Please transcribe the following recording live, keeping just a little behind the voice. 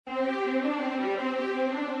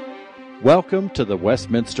Welcome to the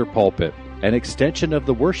Westminster Pulpit, an extension of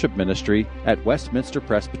the worship ministry at Westminster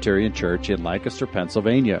Presbyterian Church in Lancaster,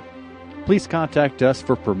 Pennsylvania. Please contact us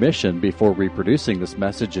for permission before reproducing this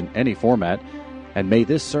message in any format, and may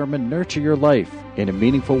this sermon nurture your life in a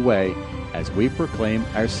meaningful way as we proclaim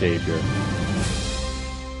our Savior.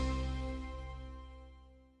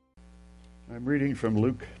 I'm reading from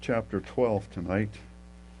Luke chapter 12 tonight,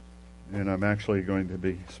 and I'm actually going to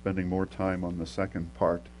be spending more time on the second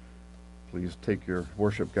part. Please take your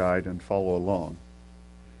worship guide and follow along.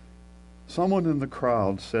 Someone in the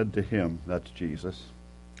crowd said to him, that's Jesus,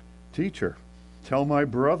 "Teacher, tell my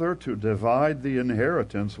brother to divide the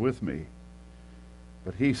inheritance with me."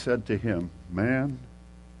 But he said to him, "Man,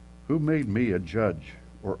 who made me a judge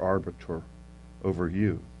or arbiter over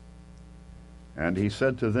you?" And he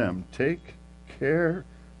said to them, "Take care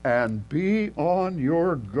and be on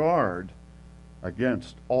your guard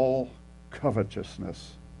against all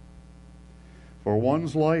covetousness. For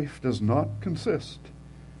one's life does not consist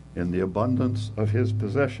in the abundance of his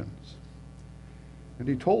possessions." And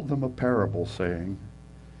he told them a parable, saying,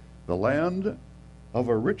 "The land of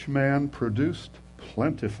a rich man produced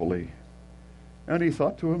plentifully. And he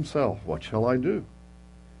thought to himself, 'What shall I do?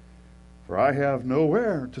 For I have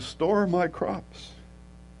nowhere to store my crops.'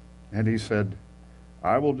 And he said,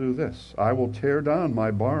 'I will do this. I will tear down my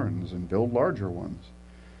barns and build larger ones.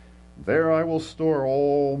 There I will store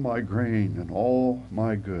all my grain and all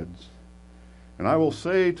my goods. And I will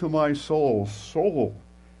say to my soul, Soul,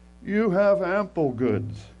 you have ample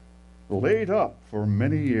goods, laid up for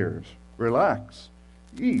many years. Relax,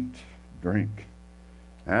 eat, drink,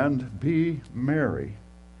 and be merry.'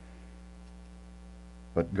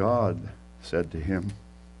 But God said to him,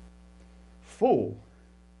 'Fool,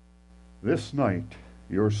 this night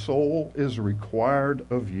your soul is required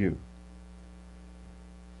of you.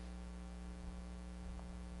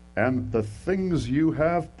 And the things you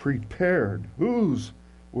have prepared, whose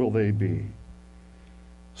will they be?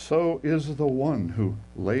 So is the one who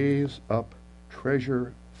lays up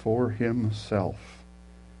treasure for himself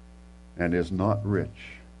and is not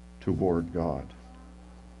rich toward God.'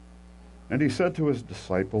 And he said to his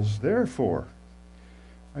disciples, 'Therefore,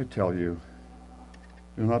 I tell you,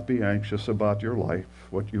 do not be anxious about your life,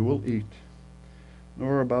 what you will eat,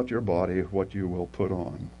 nor about your body, what you will put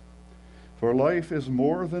on. For life is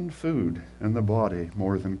more than food, and the body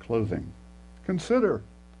more than clothing. Consider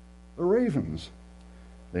the ravens.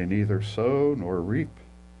 They neither sow nor reap.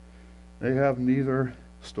 They have neither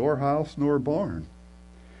storehouse nor barn,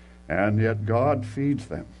 and yet God feeds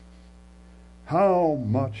them. How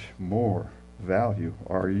much more value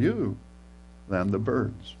are you than the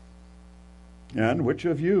birds? And which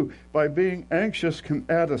of you, by being anxious, can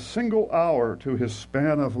add a single hour to his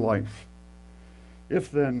span of life? If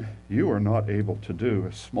then you are not able to do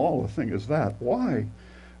as small a thing as that, why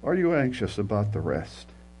are you anxious about the rest?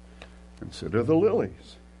 Consider the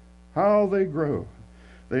lilies, how they grow.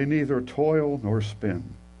 They neither toil nor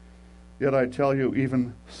spin. Yet I tell you,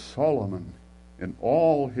 even Solomon in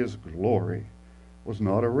all his glory was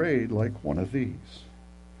not arrayed like one of these.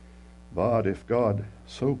 But if God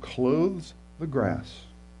so clothes the grass,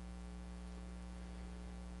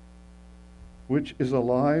 which is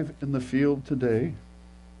alive in the field today,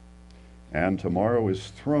 and tomorrow is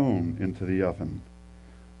thrown into the oven,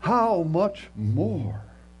 how much more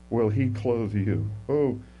will he clothe you,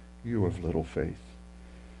 O you of little faith?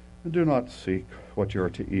 And do not seek what you are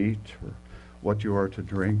to eat, or what you are to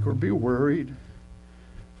drink, or be worried,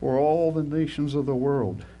 for all the nations of the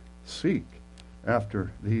world seek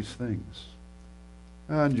after these things.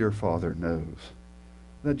 And your Father knows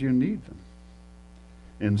that you need them.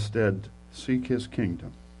 Instead, seek his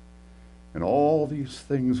kingdom, and all these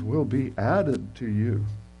things will be added to you.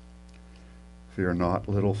 Fear not,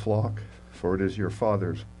 little flock, for it is your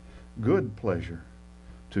Father's good pleasure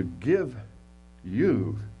to give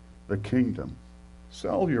you the kingdom.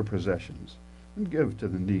 Sell your possessions and give to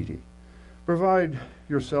the needy. Provide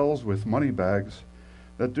yourselves with money bags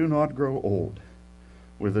that do not grow old,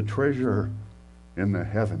 with a treasure in the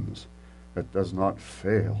heavens that does not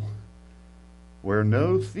fail, where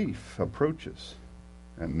no thief approaches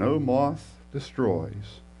and no moth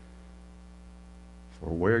destroys. For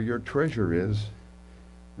where your treasure is,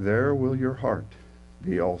 there will your heart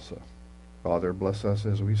be also. Father, bless us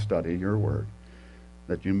as we study your word,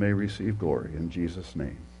 that you may receive glory. In Jesus'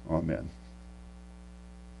 name, amen.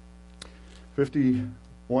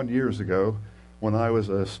 51 years ago, when I was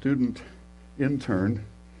a student intern,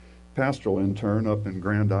 pastoral intern up in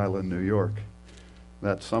Grand Island, New York,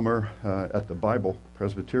 that summer at the Bible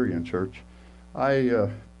Presbyterian Church, I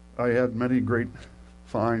had many great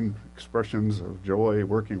fine expressions of joy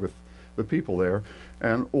working with the people there.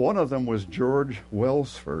 And one of them was George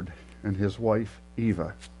Welsford and his wife,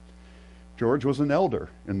 Eva. George was an elder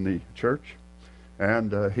in the church,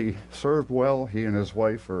 and he served well. He and his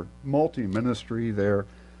wife were multi-ministry there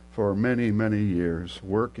for many, many years,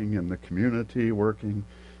 working in the community, working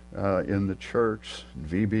in the church,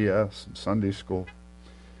 VBS, and Sunday school.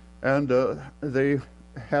 And they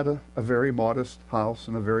had a very modest house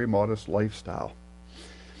and a very modest lifestyle.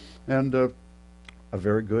 And a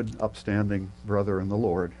very good, upstanding brother in the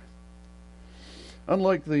Lord.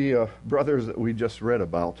 Unlike the brothers that we just read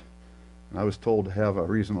about, I was told to have a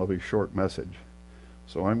reasonably short message.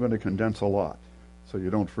 So I'm going to condense a lot so you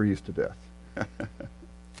don't freeze to death.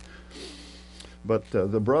 But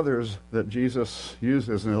the brothers that Jesus used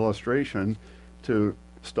as an illustration to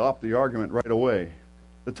stop the argument right away.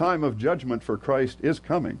 The time of judgment for Christ is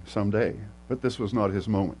coming someday, but this was not his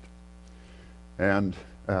moment. And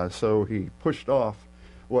so he pushed off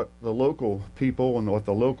what the local people and what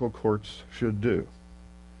the local courts should do.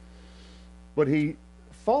 But he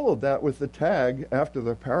followed that with the tag after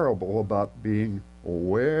the parable about being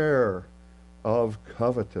aware of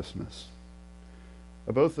covetousness.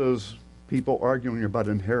 Both those people arguing about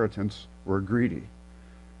inheritance were greedy.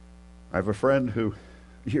 I have a friend who,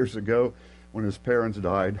 years ago, when his parents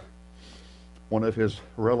died, one of his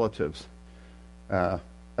relatives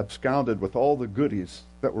absconded with all the goodies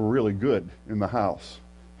that were really good in the house,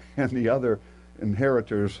 and the other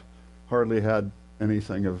inheritors hardly had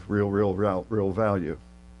anything of real value.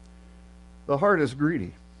 The heart is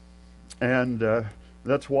greedy, and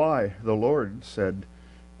that's why the Lord said,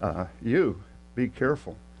 you be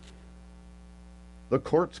careful. The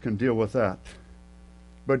courts can deal with that,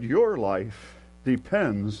 but your life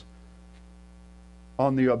depends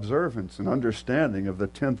on the observance and understanding of the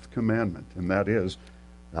 10th commandment, and that is,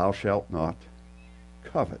 thou shalt not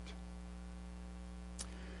covet.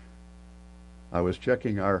 I was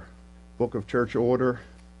checking our book of church order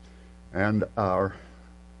and our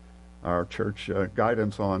church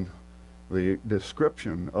guidance on the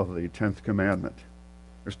description of the 10th commandment.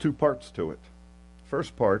 There's two parts to it.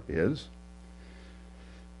 First part is,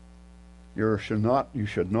 you should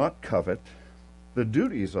not covet. The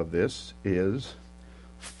duties of this is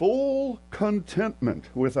full contentment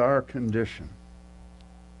with our condition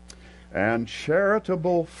and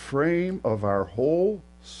charitable frame of our whole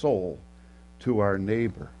soul to our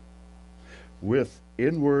neighbor with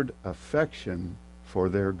inward affection for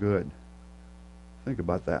their good. Think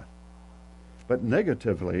about that. But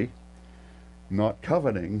negatively, not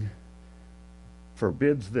coveting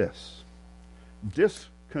forbids this: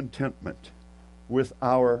 discontentment with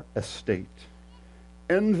our estate,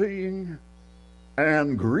 envying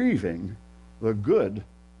and grieving the good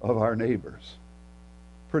of our neighbors.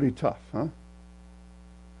 Pretty tough, huh?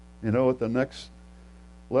 You know what the next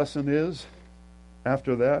lesson is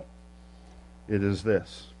after that? It is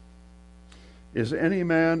this: is any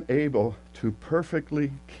man able to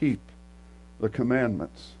perfectly keep the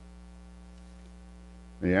commandments?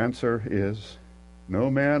 The answer is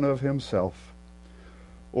no man of himself,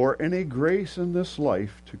 or any grace in this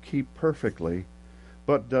life to keep perfectly,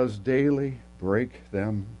 but does daily break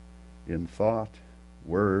them in thought,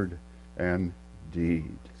 word, and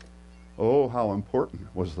deed. Oh, how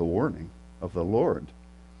important was the warning of the Lord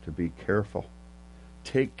to be careful.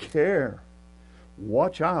 Take care.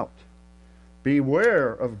 Watch out.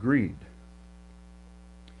 Beware of greed.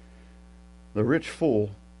 The rich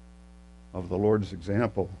fool of the Lord's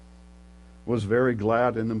example was very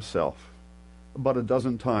glad in himself. About a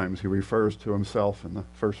dozen times he refers to himself in the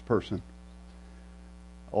first person.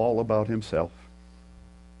 All about himself.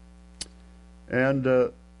 And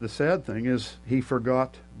the sad thing is he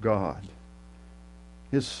forgot God.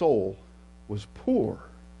 His soul was poor.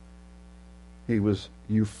 He was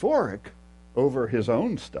euphoric over his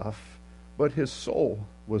own stuff, but his soul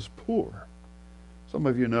was poor. Some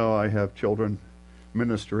of you know I have children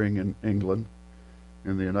ministering in England,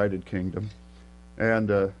 in the United Kingdom.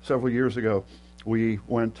 And several years ago, we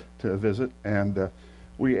went to visit, and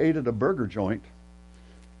we ate at a burger joint.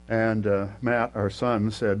 And Matt, our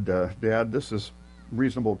son, said, Dad, this is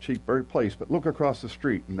reasonable, cheap, very place, but look across the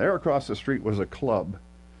street. And there across the street was a club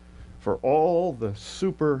for all the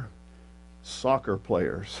super soccer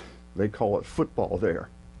players. They call it football there.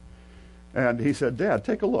 And he said, Dad,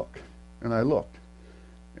 take a look. And I looked.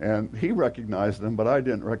 And he recognized them, but I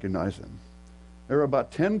didn't recognize them. There were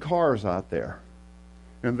about 10 cars out there.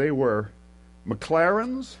 And they were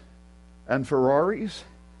McLarens and Ferraris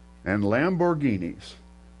and Lamborghinis.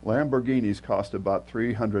 Lamborghinis cost about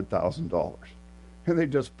 $300,000. And they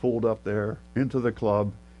just pulled up there into the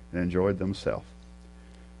club and enjoyed themselves.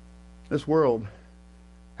 This world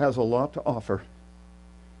has a lot to offer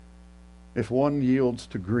if one yields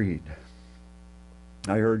to greed.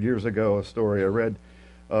 I heard years ago a story I read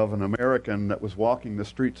of an American that was walking the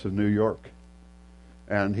streets of New York.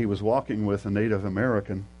 And he was walking with a Native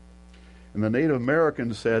American. And the Native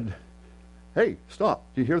American said, "Hey, stop.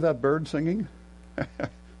 Do you hear that bird singing?"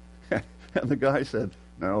 And the guy said,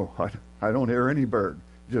 "No, I don't hear any bird.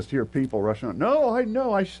 Just hear people rushing on." "No, I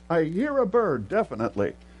know. I hear a bird,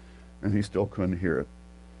 definitely." And he still couldn't hear it.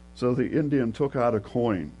 So the Indian took out a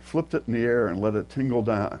coin, flipped it in the air, and let it tingle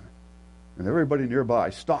down. And everybody nearby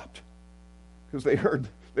stopped because they heard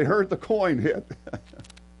the coin hit.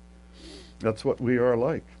 That's what we are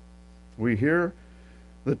like. We hear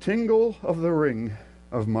the tingle of the ring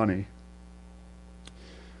of money.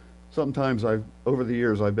 Sometimes over the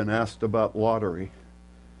years, I've been asked about lottery.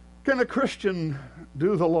 Can a Christian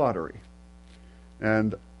do the lottery?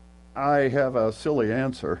 And I have a silly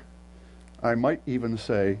answer. I might even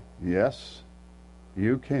say, yes,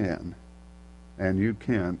 you can. And you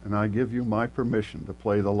can. And I give you my permission to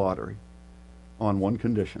play the lottery on one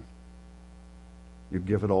condition. You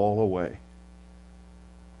give it all away.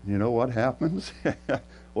 You know what happens?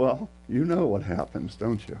 Well, you know what happens,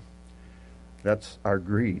 don't you? That's our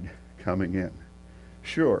greed coming in.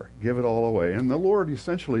 Sure, give it all away. And the Lord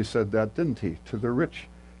essentially said that, didn't he, to the rich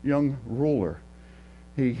young ruler?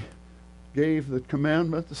 He gave the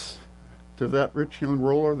commandments to that rich young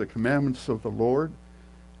ruler, the commandments of the Lord.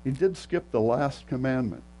 He did skip the last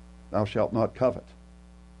commandment, thou shalt not covet.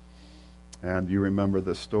 And you remember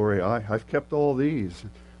the story, I've kept all these.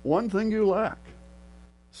 One thing you lack.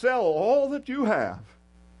 Sell all that you have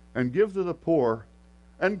and give to the poor,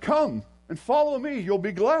 and come and follow me, you'll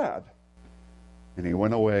be glad. And he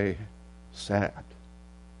went away sad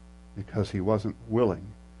because he wasn't willing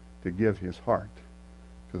to give his heart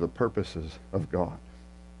to the purposes of God.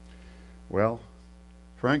 Well,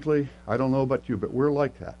 frankly, I don't know about you, but we're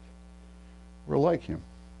like that. We're like him.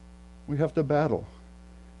 We have to battle,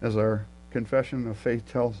 as our confession of faith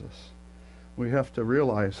tells us. We have to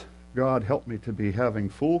realize, God, help me to be having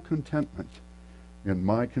full contentment in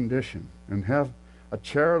my condition and have a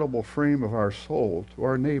charitable frame of our soul to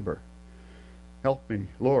our neighbor. Help me,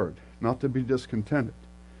 Lord, not to be discontented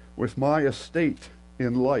with my estate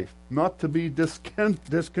in life, not to be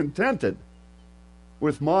discontented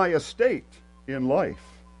with my estate in life.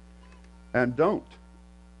 And don't,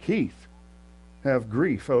 Keith, have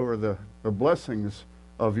grief over the blessings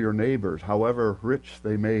of your neighbors, however rich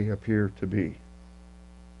they may appear to be.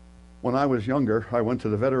 When I was younger, I went to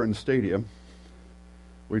the Veterans Stadium.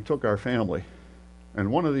 We took our family.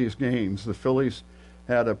 And one of these games, the Phillies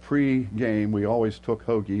had a pre-game. We always took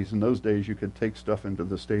hoagies. In those days, you could take stuff into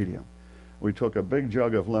the stadium. We took a big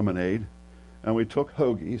jug of lemonade, and we took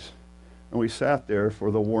hoagies, and we sat there for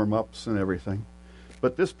the warm-ups and everything.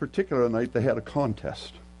 But this particular night, they had a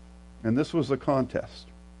contest. And this was the contest.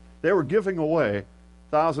 They were giving away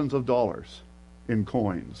thousands of dollars in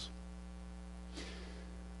coins.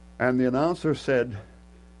 And the announcer said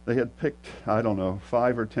they had picked,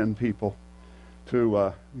 5 or 10 people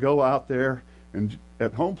to go out there. And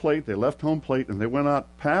at home plate, they left home plate, and they went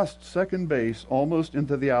out past second base, almost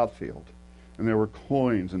into the outfield. And there were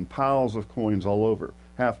coins and piles of coins all over.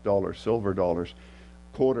 $50, silver dollars,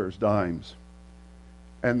 quarters, dimes.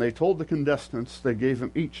 And they told the contestants, they gave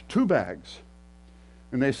them each 2 bags.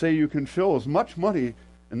 And they say you can fill as much money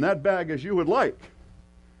in that bag as you would like.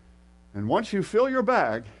 And once you fill your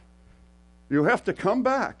bag, you have to come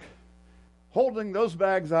back holding those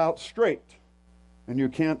bags out straight. And you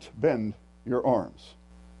can't bend your arms.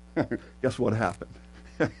 Guess what happened?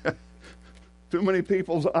 Too many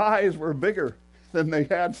people's eyes were bigger than they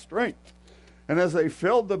had strength. And as they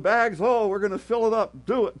filled the bags, we're going to fill it up.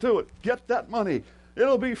 Do it. Get that money.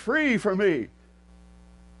 It'll be free for me.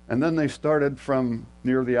 And then they started from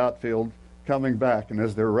near the outfield, coming back, and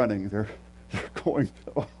as they're running, they're going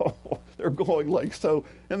like so,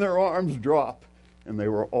 and their arms drop, and they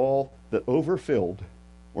were all that overfilled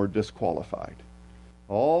or disqualified.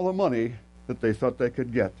 All the money that they thought they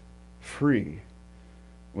could get free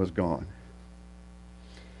was gone.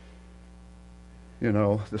 You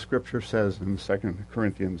know, the scripture says in 2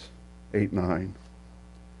 Corinthians 8:9,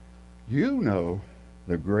 you know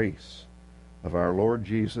the grace of our Lord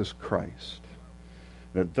Jesus Christ,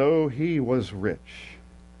 that though he was rich,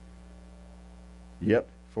 yet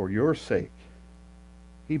for your sake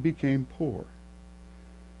he became poor,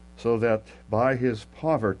 so that by his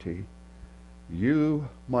poverty you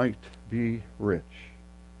might be rich.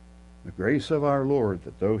 The grace of our Lord,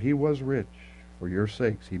 that though he was rich, for your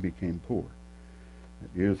sakes he became poor,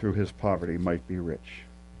 that you through his poverty might be rich.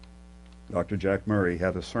 Dr. Jack Murray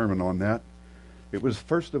had a sermon on that. It was,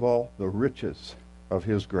 first of all, the riches of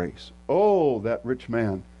his grace. Oh, that rich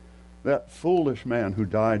man, that foolish man who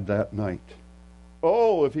died that night.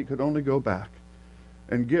 Oh, if he could only go back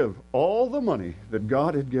and give all the money that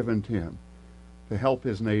God had given to him to help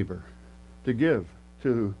his neighbor, to give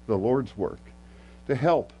to the Lord's work, to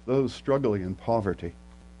help those struggling in poverty.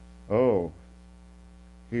 Oh,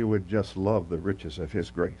 he would just love the riches of his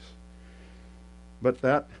grace. But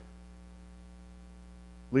that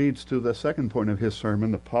leads to the second point of his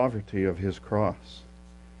sermon, the poverty of his cross.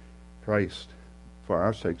 Christ, for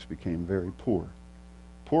our sakes, became very poor,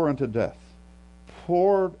 poor unto death,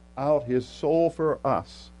 poured out his soul for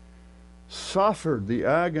us, suffered the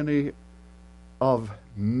agony of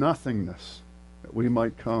nothingness, that we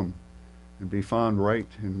might come and be found right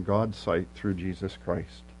in God's sight through Jesus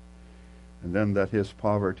Christ. And then that his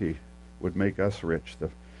poverty would make us rich,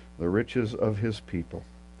 the riches of his people.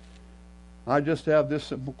 I just have this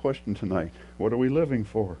simple question tonight. What are we living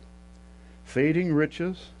for? Fading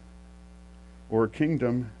riches or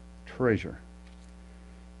kingdom treasure?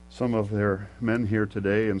 Some of their men here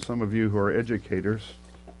today, and some of you who are educators,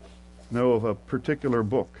 know of a particular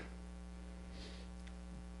book,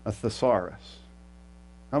 a thesaurus.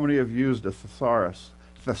 How many have used a thesaurus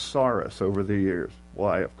over the years?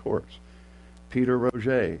 Why, of course. Peter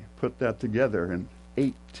Roget put that together in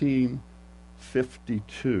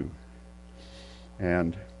 1852.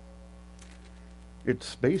 And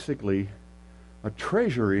it's basically a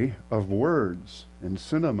treasury of words and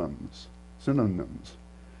synonyms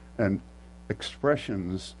and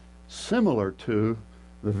expressions similar to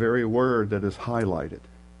the very word that is highlighted.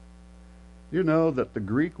 You know that the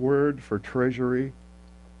Greek word for treasure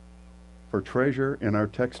in our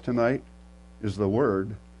text tonight is the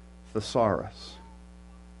word thesaurus.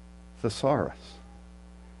 Thesaurus.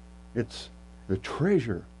 It's the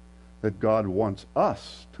treasure that God wants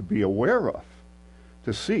us to be aware of,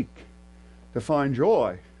 to seek, to find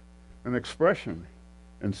joy and expression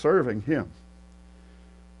in serving him.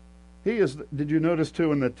 Did you notice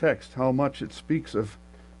too in the text how much it speaks of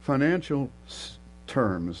financial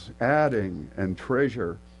terms, adding and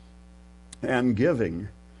treasure and giving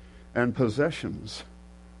and possessions?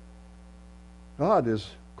 God is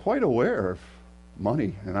quite aware of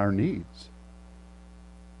money and our needs.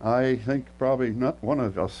 I think probably not one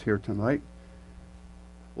of us here tonight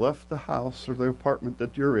left the house or the apartment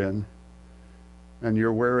that you're in and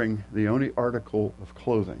you're wearing the only article of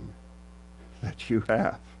clothing that you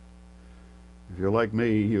have. If you're like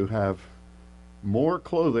me, you have more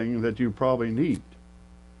clothing that you probably need,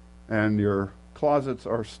 and your closets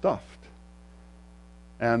are stuffed.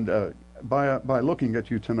 And by looking at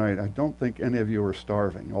you tonight, I don't think any of you are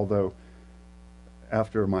starving, although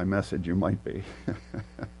after my message you might be.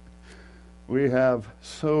 We have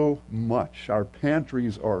so much. Our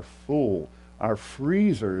pantries are full. Our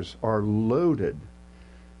freezers are loaded.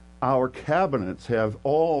 Our cabinets have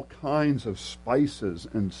all kinds of spices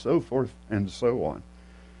and so forth and so on.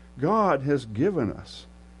 God has given us,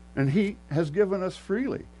 and he has given us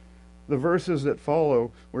freely. The verses that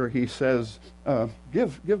follow where he says,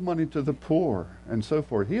 give money to the poor and so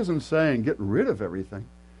forth. He isn't saying get rid of everything,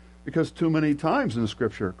 because too many times in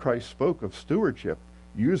Scripture Christ spoke of stewardship,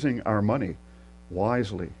 using our money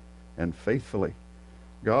wisely and faithfully.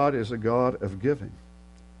 God is a God of giving.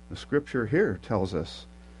 The Scripture here tells us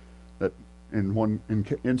that in one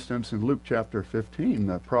instance in Luke chapter 15,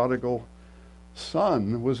 the prodigal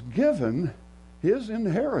son was given his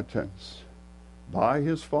inheritance by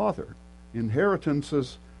his father.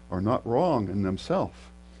 Inheritances are not wrong in themselves.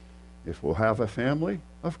 If we'll have a family,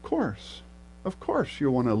 of course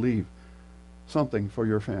you want to leave something for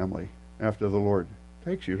your family after the Lord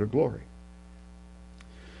takes you to glory.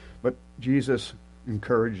 But Jesus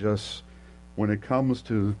encouraged us when it comes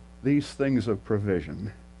to these things of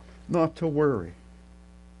provision, not to worry,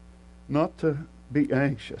 not to be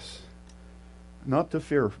anxious, not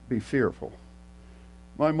to be fearful.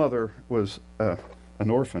 My mother was an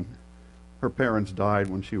orphan. Her parents died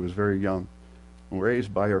when she was very young,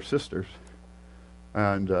 raised by her sisters.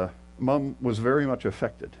 And Mom was very much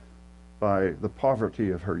affected by the poverty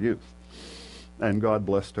of her youth. And God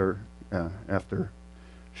blessed her after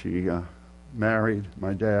she married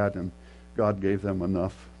my dad, and God gave them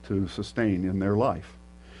enough to sustain in their life.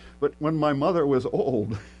 But when my mother was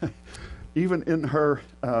old, even in her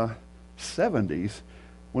 70s,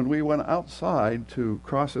 when we went outside to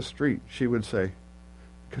cross a street, she would say,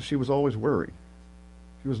 because she was always worried,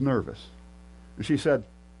 she was nervous, and she said,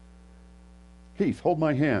 "Keith, hold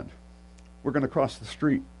my hand. We're going to cross the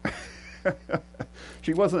street."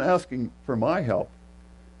 She wasn't asking for my help.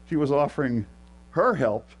 She was offering her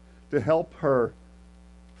help to help her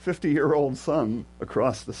 50-year-old son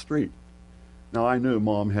across the street. Now, I knew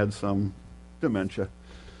Mom had some dementia,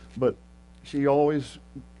 but she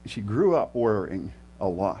grew up worrying a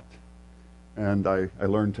lot. And I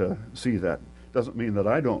learned to see that. Doesn't mean that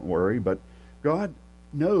I don't worry, but God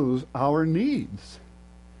knows our needs.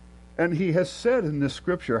 And he has said in this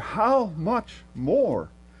scripture, how much more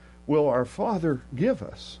will our Father give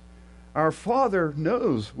us? Our Father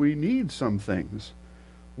knows we need some things.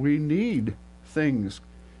 We need things.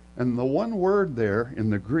 And the one word there in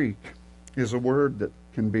the Greek is a word that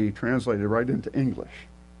can be translated right into English.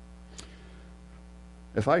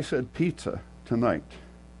 If I said pizza tonight,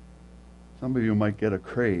 some of you might get a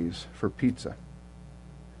craze for pizza.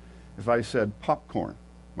 If I said popcorn,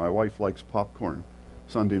 my wife likes popcorn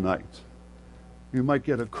Sunday nights, you might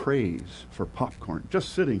get a craze for popcorn. Just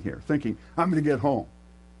sitting here thinking, I'm going to get home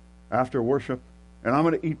after worship and I'm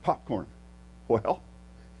going to eat popcorn. Well,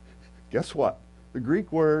 guess what? The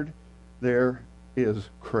Greek word there is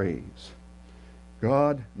craze.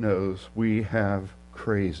 God knows we have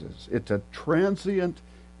crazes. It's a transient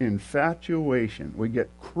infatuation. We get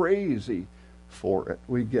crazy for it.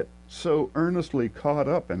 We get so earnestly caught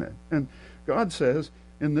up in it. And God says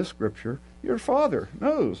in this scripture, your Father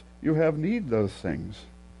knows you have need those things.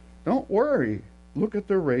 Don't worry. Look at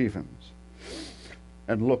the ravens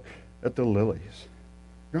and look at the lilies.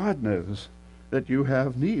 God knows that you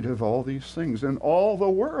have need of all these things. And all the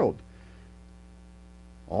world,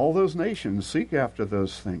 all those nations seek after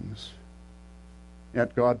those things.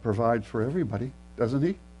 Yet God provides for everybody, doesn't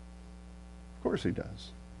he? Of course he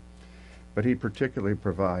does. But he particularly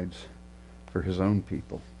provides for his own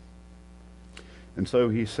people. And so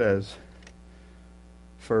he says,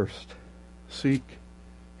 first, seek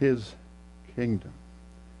his kingdom,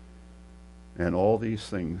 and all these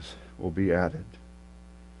things will be added.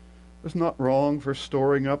 It's not wrong for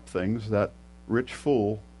storing up things. That rich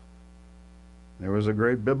fool, there was a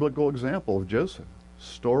great biblical example of Joseph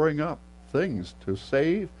storing up things to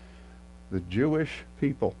save the Jewish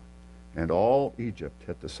people and all Egypt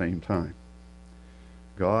at the same time.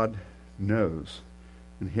 God knows,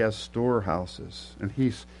 and he has storehouses, and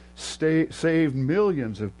he's saved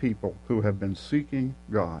millions of people who have been seeking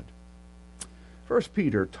God. First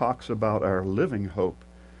Peter talks about our living hope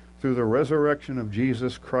through the resurrection of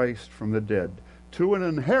Jesus Christ from the dead to an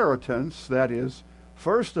inheritance that is,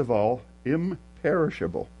 first of all,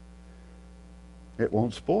 imperishable. It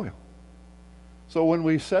won't spoil. So when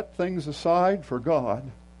we set things aside for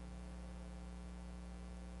God,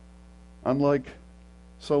 unlike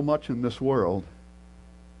so much in this world,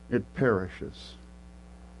 it perishes.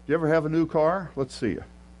 Do you ever have a new car? Let's see you.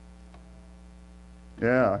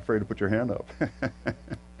 Yeah, afraid to put your hand up.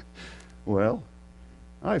 Well,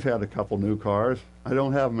 I've had a couple new cars. I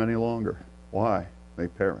don't have them any longer. Why? They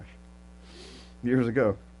perish. Years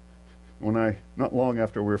ago, not long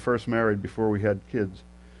after we were first married, before we had kids,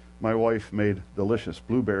 my wife made delicious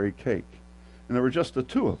blueberry cake. And there were just the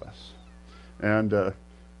two of us. And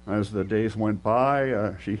as the days went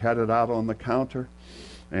by, she had it out on the counter,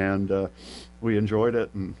 and we enjoyed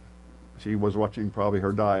it. And she was watching probably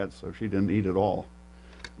her diet, so she didn't eat it all.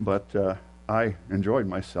 But I enjoyed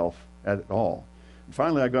myself at it all. And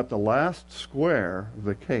finally, I got the last square of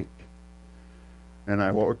the cake. And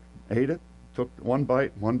I ate it, took one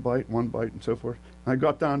bite, and so forth. I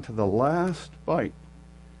got down to the last bite,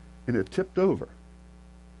 and it tipped over.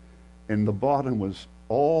 And the bottom was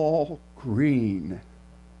all green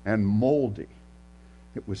and moldy.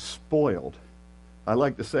 It was spoiled. I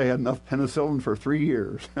like to say I had enough penicillin for 3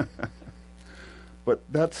 years. But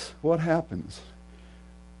that's what happens.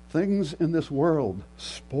 Things in this world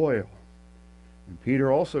spoil. And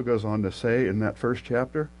Peter also goes on to say in that first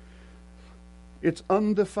chapter, it's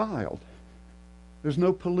undefiled. There's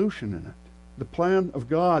no pollution in it. The plan of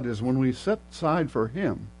God is when we set aside for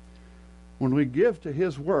him, when we give to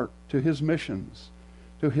his work, to his missions,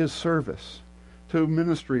 to his service, to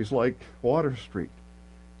ministries like Water Street,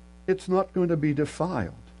 it's not going to be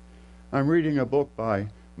defiled. I'm reading a book by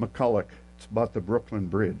McCulloch. It's about the Brooklyn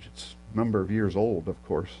Bridge. It's a number of years old, of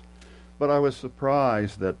course. But I was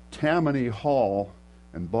surprised that Tammany Hall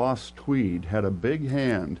and Boss Tweed had a big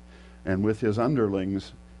hand, and with his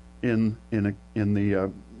underlings, in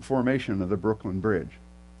the formation of the Brooklyn Bridge.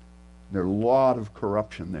 There's a lot of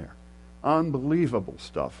corruption there. Unbelievable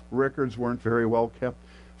stuff. Records weren't very well kept.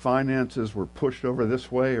 Finances were pushed over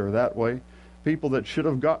this way or that way. People that should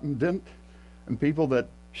have gotten didn't, and people that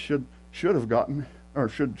should have gotten or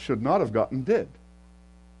should not have gotten did.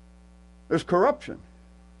 There's corruption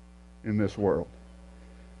in this world.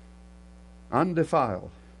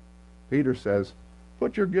 Undefiled. Peter says,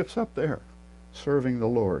 put your gifts up there, serving the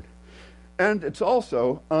Lord. And it's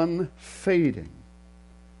also unfading.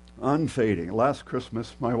 Unfading. Last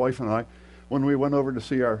Christmas, my wife and I, when we went over to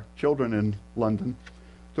see our children in London,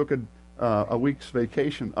 took a week's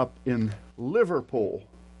vacation up in Liverpool.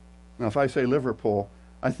 Now, if I say Liverpool,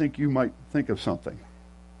 I think you might think of something.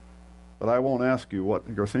 But I won't ask you what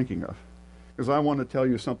you're thinking of, because I want to tell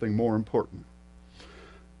you something more important.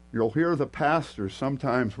 You'll hear the pastors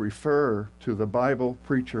sometimes refer to the Bible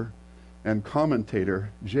preacher and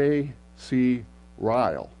commentator J.C.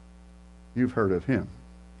 Ryle. You've heard of him.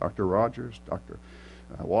 Dr. Rogers, Dr.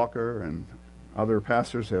 Walker, and other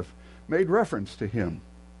pastors have made reference to him.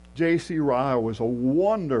 J.C. Ryle was a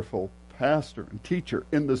wonderful pastor and teacher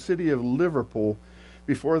in the city of Liverpool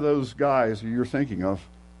before those guys you're thinking of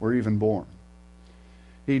were even born.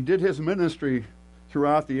 He did his ministry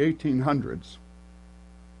throughout the 1800s.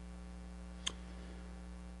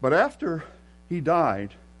 But after he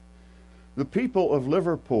died, the people of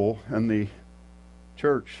Liverpool and the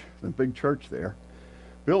church, the big church there,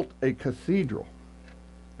 built a cathedral.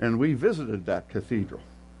 And we visited that cathedral.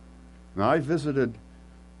 Now, I visited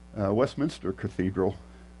Westminster Cathedral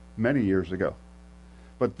many years ago.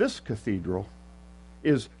 But this cathedral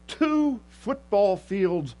is 2 football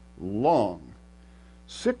fields long,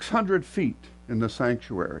 600 feet in the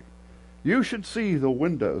sanctuary. You should see the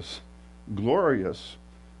windows, glorious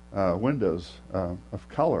windows of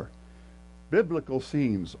color, biblical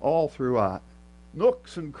scenes all throughout,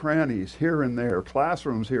 nooks and crannies here and there,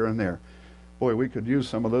 classrooms here and there. Boy, we could use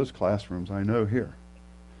some of those classrooms, I know, here.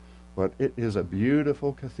 But it is a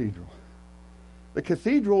beautiful cathedral. The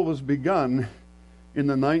cathedral was begun in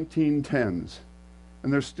the 1910s,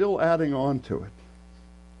 and they're still adding on to it.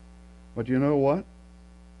 But you know what?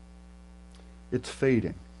 It's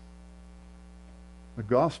fading. The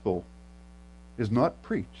gospel is not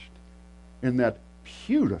preached in that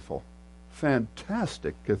beautiful,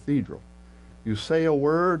 fantastic cathedral. You say a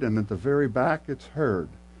word, and at the very back it's heard.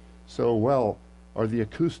 So well are the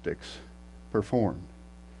acoustics performed.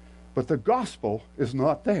 But the gospel is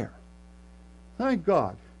not there. Thank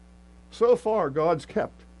God. So far, God's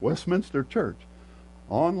kept Westminster Church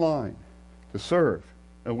online to serve.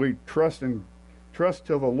 And we trust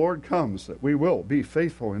till the Lord comes that we will be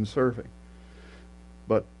faithful in serving.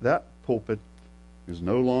 But that pulpit is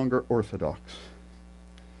no longer orthodox.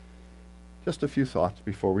 Just a few thoughts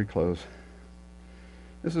before we close.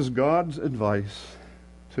 This is God's advice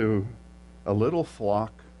to a little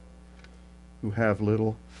flock who have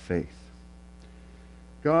little faith.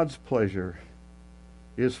 God's pleasure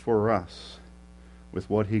is for us with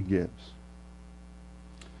what he gives.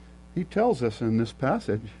 He tells us in this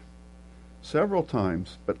passage several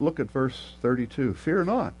times, but look at verse 32. Fear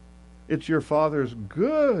not, it's your Father's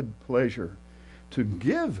good pleasure to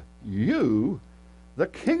give you the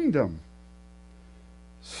kingdom.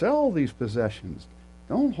 Sell these possessions.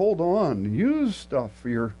 Don't hold on. Use stuff for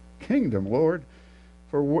your kingdom, Lord.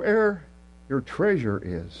 For where your treasure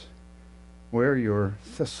is, where your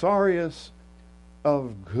thesaurus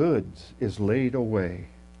of goods is laid away,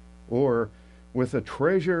 or with a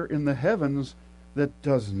treasure in the heavens that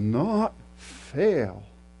does not fail.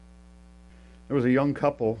 There was a young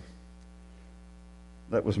couple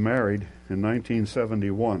that was married in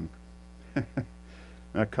 1971.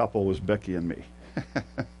 That couple was Becky and me.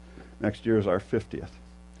 Next year is our 50th.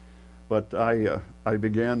 But I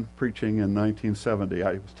began preaching in 1970.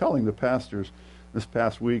 I was telling the pastors this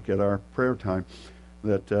past week at our prayer time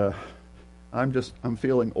that I'm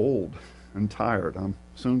feeling old and tired. I'm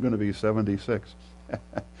soon going to be 76.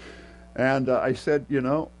 And I said, you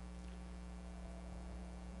know,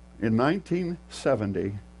 in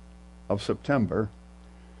 1970 of September,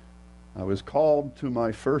 I was called to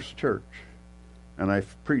my first church, and I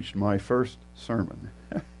preached my first sermon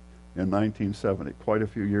in 1970, quite a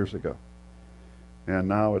few years ago. And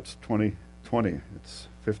now it's 2020. It's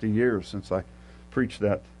 50 years since I preached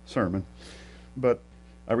that sermon. But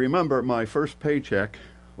I remember my first paycheck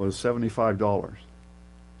was $75.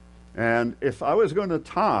 And if I was going to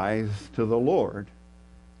tithe to the Lord,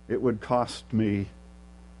 it would cost me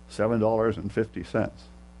 $7.50,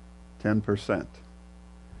 10%.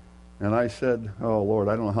 And I said, oh, Lord,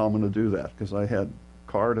 I don't know how I'm going to do that, because I had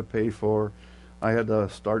a car to pay for. I had to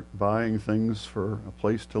start buying things for a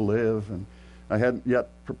place to live, and I hadn't yet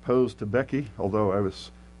proposed to Becky, although I was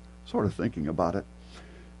sort of thinking about it.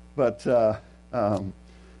 But,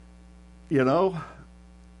 you know,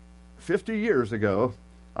 50 years ago,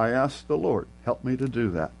 I asked the Lord, help me to do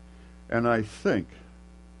that. And I think,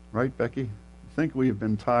 right, Becky? I think we've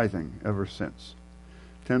been tithing ever since.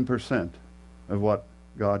 10% of what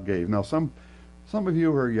God gave. Now, some of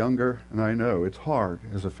you are younger, and I know it's hard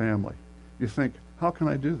as a family. You think, how can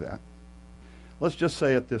I do that? Let's just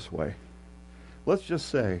say it this way. Let's just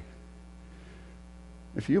say,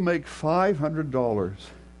 if you make $500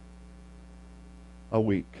 a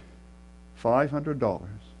week, $500,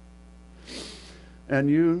 and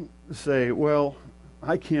you say, well,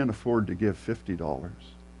 I can't afford to give $50.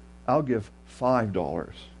 I'll give $5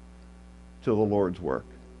 to the Lord's work.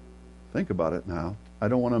 Think about it now. I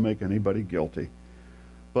don't want to make anybody guilty.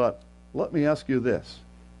 But let me ask you this.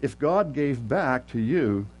 If God gave back to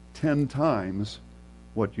you 10 times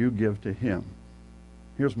what you give to him,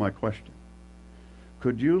 here's my question.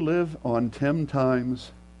 Could you live on 10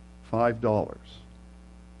 times $5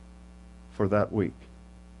 for that week?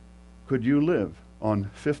 Could you live on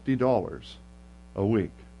 $50 a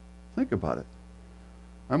week? Think about it.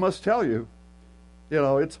 I must tell you,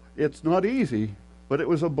 it's not easy, but it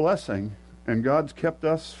was a blessing, and God's kept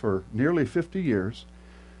us for nearly 50 years.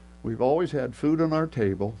 We've always had food on our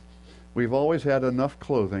table. We've always had enough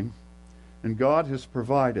clothing, and God has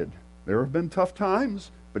provided. There have been tough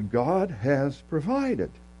times, but God has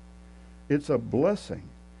provided. It's a blessing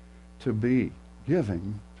to be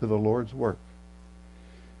giving to the Lord's work.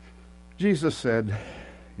 Jesus said,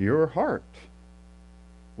 your heart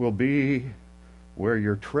will be where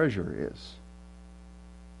your treasure is.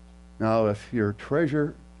 Now, if your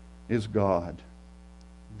treasure is God,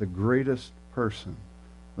 the greatest person,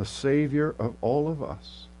 the Savior of all of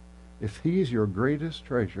us, if he's your greatest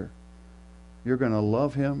treasure, you're going to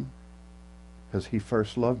love him because he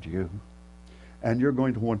first loved you, and you're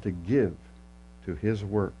going to want to give to his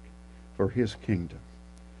work for his kingdom.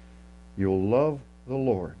 You'll love the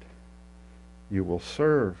Lord. You will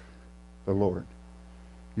serve the Lord.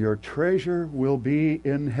 Your treasure will be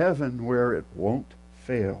in heaven where it won't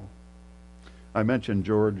fail. I mentioned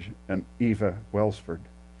George and Eva Welsford.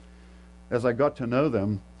 As I got to know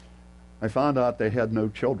them, I found out they had no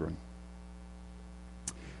children.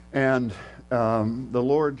 And the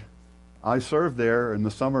Lord, I served there in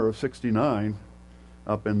the summer of '69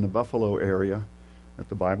 up in the Buffalo area at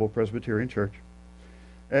the Bible Presbyterian Church.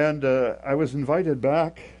 And I was invited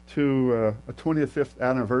back to a 25th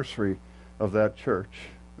anniversary of that church.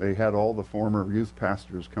 They had all the former youth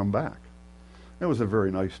pastors come back. It was a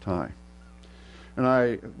very nice time. And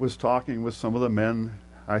I was talking with some of the men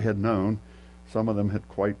I had known. Some of them had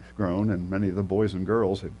quite grown, and many of the boys and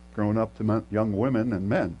girls had grown up to young women and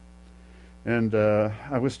men. And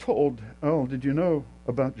I was told, oh, did you know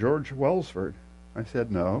about George Welsford? I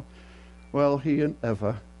said, no. Well, he and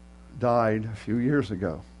Eva died a few years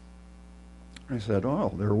ago. I said,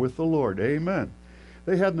 oh, they're with the Lord. Amen.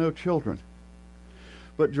 They had no children.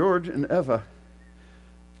 But George and Eva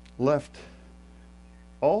left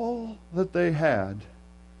all that they had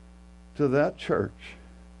to that church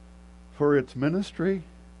for its ministry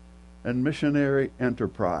and missionary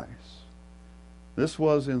enterprise. This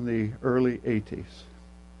was in the early 80s.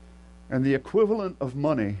 And the equivalent of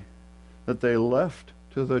money that they left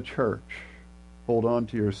to the church, hold on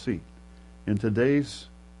to your seat, in today's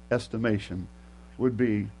estimation would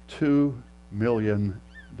be $2 million.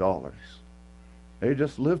 They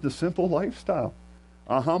just lived a simple lifestyle,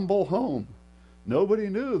 a humble home. Nobody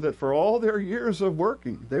knew that for all their years of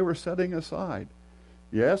working, they were setting aside.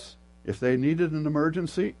 Yes, if they needed an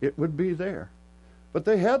emergency, it would be there. But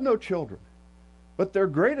they had no children. But their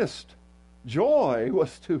greatest joy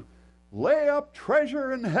was to lay up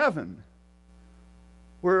treasure in heaven,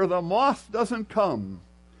 where the moth doesn't come,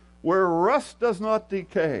 where rust does not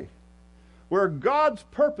decay, where God's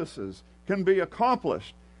purposes can be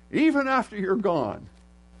accomplished even after you're gone.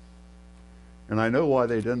 And I know why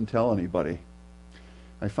they didn't tell anybody.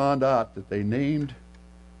 I found out that they named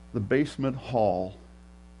the basement hall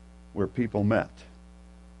where people met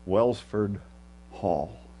Welsford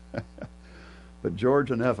Hall. But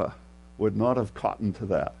George and Eva would not have cottoned to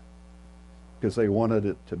that because they wanted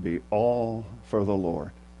it to be all for the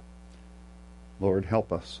Lord. Lord,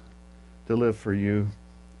 help us to live for you.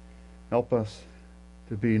 Help us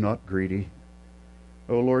to be not greedy.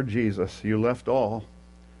 Oh, Lord Jesus, you left all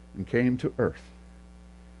and came to earth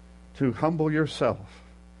to humble yourself.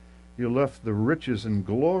 You left the riches and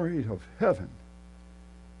glory of heaven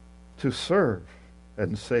to serve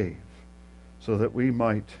and save so that we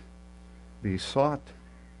might be sought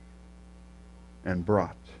and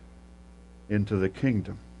brought into the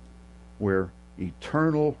kingdom where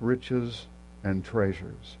eternal riches and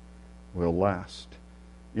treasures will last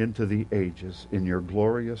into the ages in your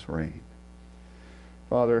glorious reign.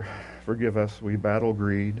 Father, forgive us. We battle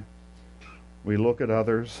greed. We look at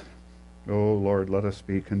others. Oh, Lord, let us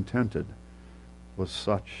be contented with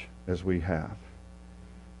such as we have.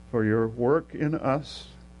 For your work in us,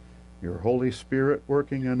 your Holy Spirit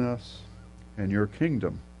working in us, and your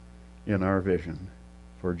kingdom in our vision.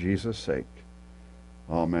 For Jesus' sake.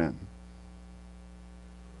 Amen.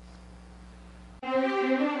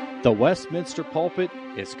 The Westminster Pulpit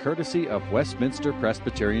is courtesy of Westminster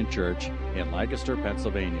Presbyterian Church in Lancaster,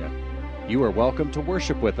 Pennsylvania. You are welcome to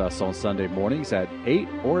worship with us on Sunday mornings at 8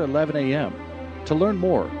 or 11 a.m. To learn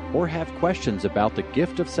more or have questions about the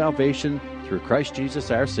gift of salvation through Christ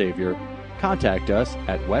Jesus our Savior, contact us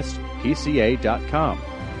at westpca.com.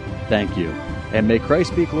 Thank you, and may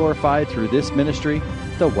Christ be glorified through this ministry,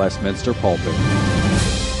 the Westminster Pulpit.